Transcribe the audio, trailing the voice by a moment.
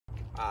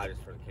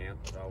Just for the camp,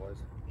 as always.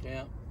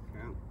 Camp.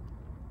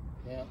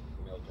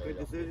 Military, Good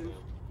decisions.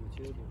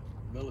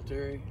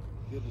 Military,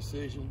 good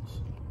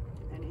decisions.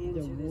 And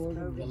into this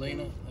COVID.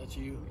 Elena, that's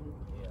you.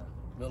 Yeah.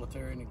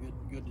 Military and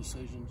good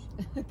decisions.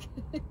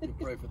 You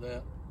pray for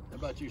that. How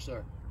about you,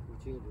 sir?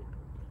 Your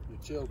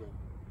children.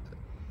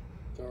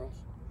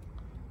 Charles?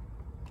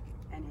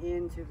 And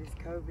into this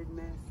COVID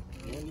mess.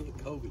 Into the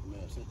COVID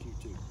mess. That's you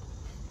too.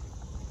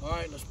 All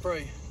right, let's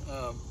pray.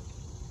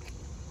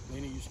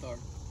 Lena, you start.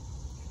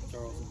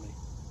 Charles and me.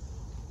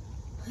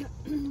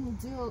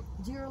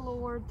 Dear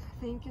Lord,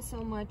 thank you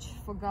so much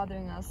for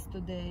gathering us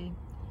today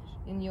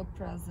in your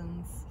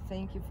presence.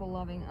 Thank you for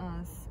loving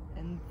us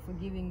and for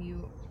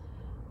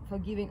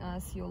giving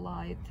us your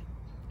light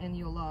and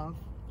your love.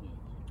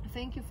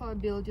 Thank you for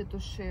ability to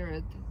share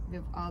it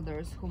with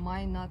others who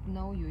might not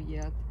know you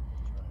yet.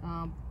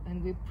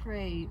 And we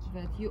pray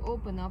that you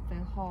open up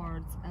their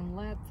hearts and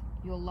let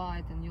your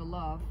light and your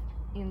love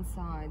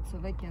inside so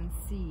they can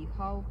see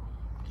how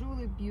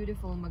truly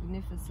beautiful and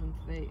magnificent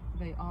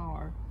they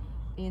are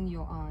in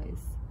your eyes.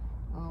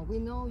 We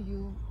know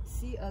you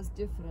see us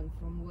different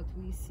from what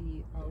we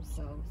see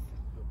ourselves,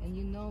 and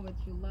you know that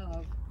you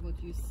love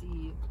what you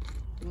see,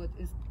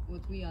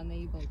 what we are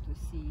unable to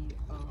see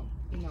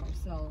in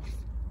ourselves,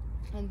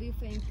 and we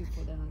thank you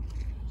for that.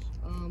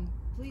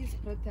 Please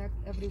protect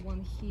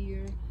everyone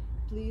here.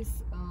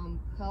 Please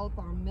help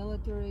our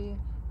military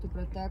to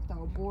protect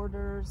our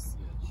borders,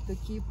 to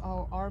keep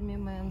our army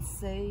men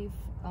safe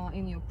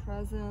in your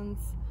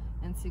presence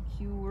and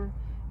secure,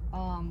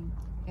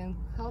 and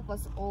help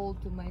us all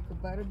to make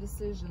better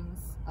decisions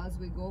as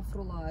we go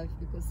through life,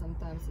 because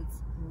sometimes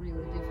it's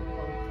really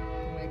difficult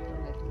to make the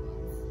right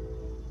ones.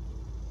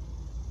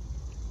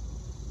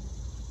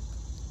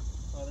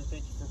 Father,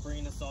 thank you for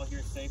bringing us all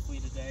here safely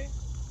today.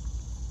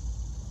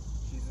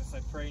 Jesus,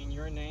 I pray in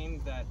your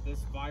name that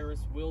this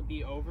virus will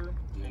be over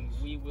and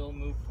we will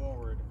move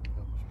forward.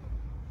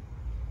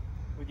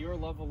 With your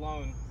love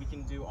alone, we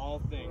can do all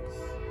things.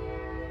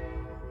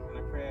 And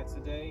I pray that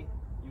today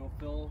you will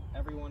fill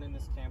everyone in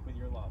this camp with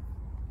your love.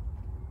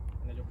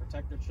 And that you'll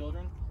protect their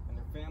children and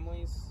their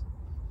families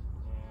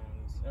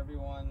and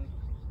everyone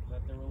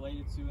that they're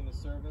related to in the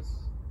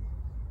service.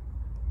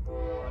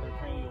 Father, I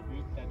pray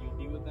that you'll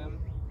be with them,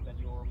 that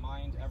you'll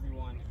remind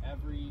everyone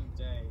every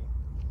day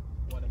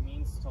what it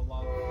means to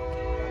love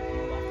like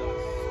you loved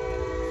us.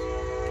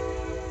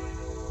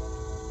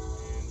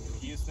 And in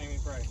Jesus' name we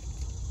pray.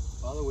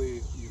 Father,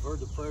 you've heard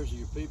the prayers of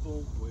your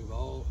people. We've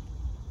all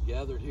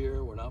gathered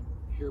here. We're not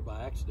here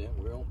by accident.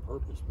 We're on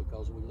purpose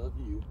because we love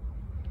you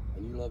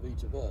and you love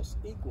each of us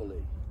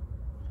equally.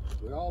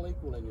 We're all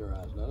equal in your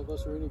eyes. None of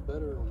us are any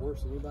better or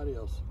worse than anybody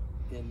else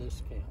in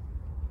this camp.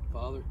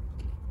 Father,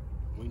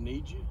 we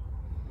need you.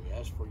 We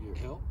ask for your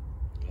help.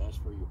 We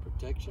ask for your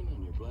protection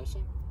and your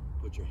blessing.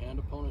 Put your hand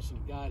upon us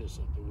and guide us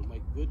until we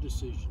make good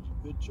decisions,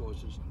 good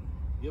choices.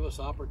 Give us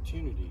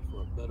opportunity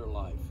for a better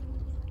life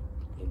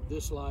in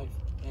this life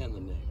and the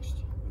next.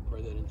 We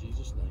pray that in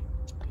Jesus' name.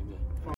 Amen.